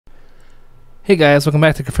Hey guys, welcome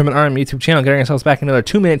back to ConfermentRM YouTube Channel. Getting ourselves back into another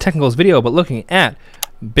 2-minute technicals video, but looking at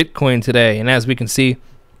Bitcoin today. And as we can see,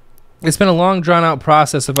 it's been a long, drawn-out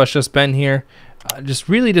process of us just been here, just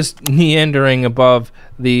meandering above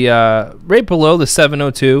the right below the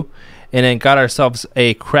 702, and then got ourselves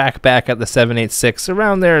a crack back at the 786,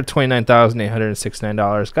 around there,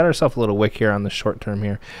 $29,869. Got ourselves a little wick here on the short term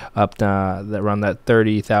here, up around that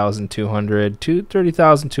 30,200 to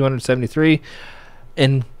 30,273,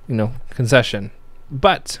 and concession.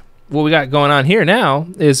 But what we got going on here now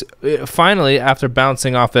is finally, after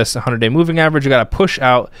bouncing off this 100-day moving average, we got to push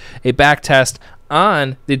out a back test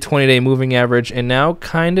on the 20-day moving average, and now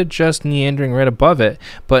kind of just meandering right above it.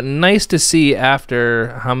 But nice to see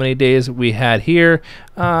after how many days we had here,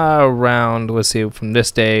 around, let's see, from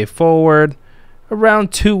this day forward,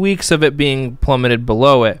 around 2 weeks of it being plummeted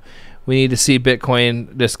below it. We need to see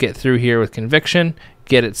Bitcoin just get through here with conviction,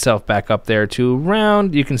 get itself back up there to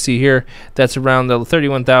around, you can see here, that's around the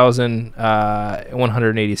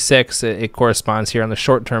 31,186. It corresponds here on the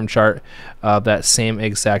short-term chart of that same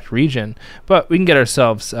exact region. But we can get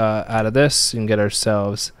ourselves out of this and get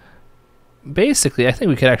ourselves, basically, I think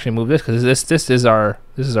we could actually move this, because this is our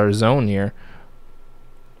zone here.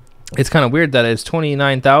 It's kind of weird that it's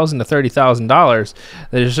 $29,000 to $30,000.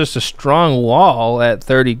 There's just a strong wall at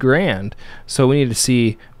 30 grand. So we need to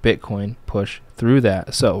see Bitcoin push through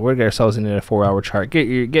that. So we're gonna get ourselves into a 4-hour chart.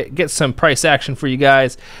 Get some price action for you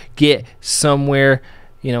guys. Get somewhere,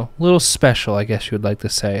 little special, I guess you would like to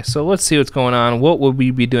say. So let's see what's going on. What would we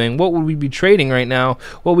be doing? What would we be trading right now?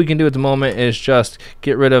 What we can do at the moment is just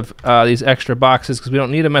get rid of these extra boxes because we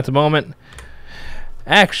don't need them at the moment.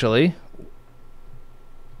 Actually,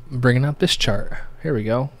 bringing up this chart. Here we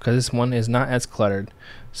go, because this one is not as cluttered.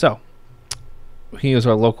 So we can use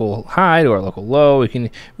our local high to our local low. We can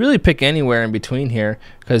really pick anywhere in between here,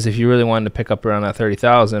 because if you really wanted to pick up around that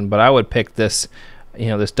 30,000, but I would pick this,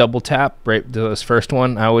 this double tap right to this first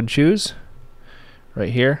one. I would choose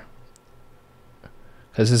right here,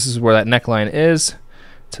 because this is where that neckline is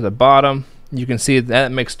to the bottom. You can see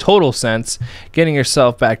that makes total sense. Getting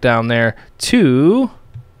yourself back down there to,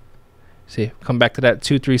 see, come back to that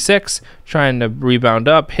 236, trying to rebound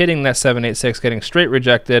up, hitting that 786, getting straight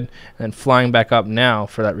rejected, and flying back up now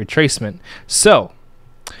for that retracement. So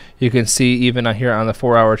you can see even here on the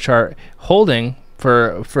 4-hour chart, holding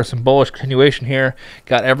for some bullish continuation here.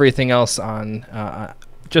 Got everything else on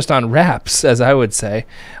just on wraps, as I would say.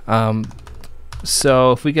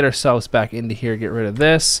 So if we get ourselves back into here, get rid of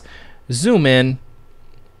this, zoom in.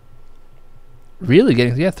 Really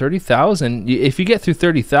getting, 30,000. If you get through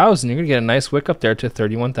 30,000, you're gonna get a nice wick up there to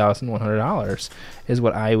 $31,100 is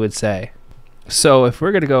what I would say. So if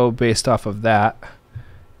we're gonna go based off of that,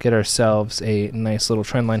 get ourselves a nice little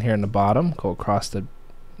trend line here in the bottom, go across the,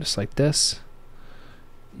 just like this.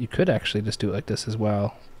 You could actually just do it like this as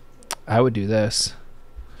well. I would do this.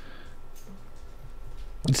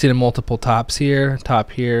 You see the multiple tops here,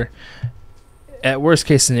 top here. At worst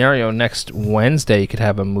case scenario, next Wednesday you could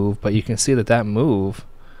have a move, but you can see that move,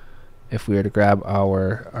 if we were to grab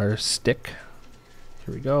our stick,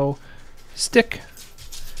 here we go, stick,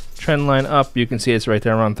 trend line up, you can see it's right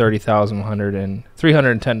there around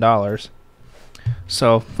 $30,310.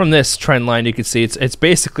 So from this trend line, you can see it's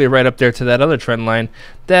basically right up there to that other trend line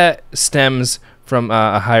that stems from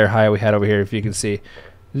a higher high we had over here. If you can see,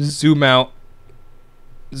 zoom out.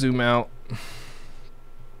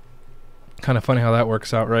 Kind of funny how that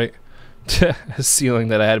works out, right? A ceiling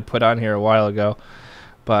that I had put on here a while ago,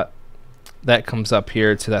 but that comes up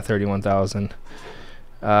here to that 31,000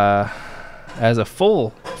 as a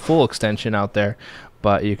full extension out there.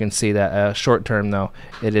 But you can see that short term though,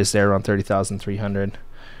 it is there around 30,300.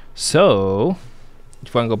 So if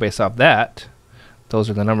you want to go based off that, those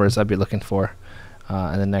are the numbers I'd be looking for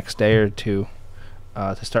in the next day or two.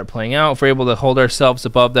 To start playing out. If we're able to hold ourselves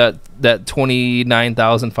above that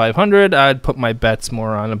 29,500, I'd put my bets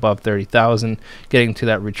more on above 30,000, getting to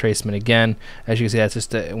that retracement again. As you can see, that's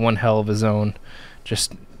just one hell of a zone.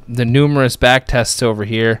 Just the numerous back tests over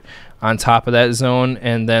here on top of that zone,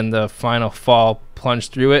 and then the final fall plunge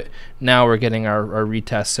through it. Now we're getting our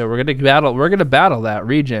retest. So we're gonna battle that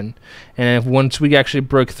region, and if once we actually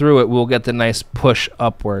break through it, we'll get the nice push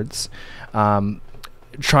upwards.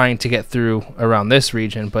 Trying to get through around this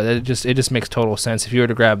region, but it just makes total sense. If you were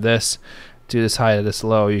to grab this, do this high to this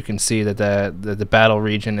low, you can see that the battle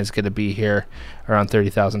region is going to be here around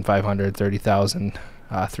 30,500,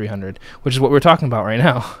 30,300, which is what we're talking about right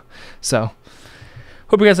now. So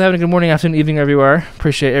hope you guys are having a good morning, afternoon, evening, wherever you are.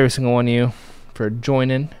 Appreciate every single one of you for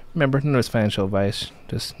joining. Remember, no, it's financial advice,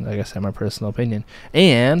 just like I said, my personal opinion,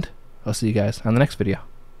 and I'll see you guys on the next video.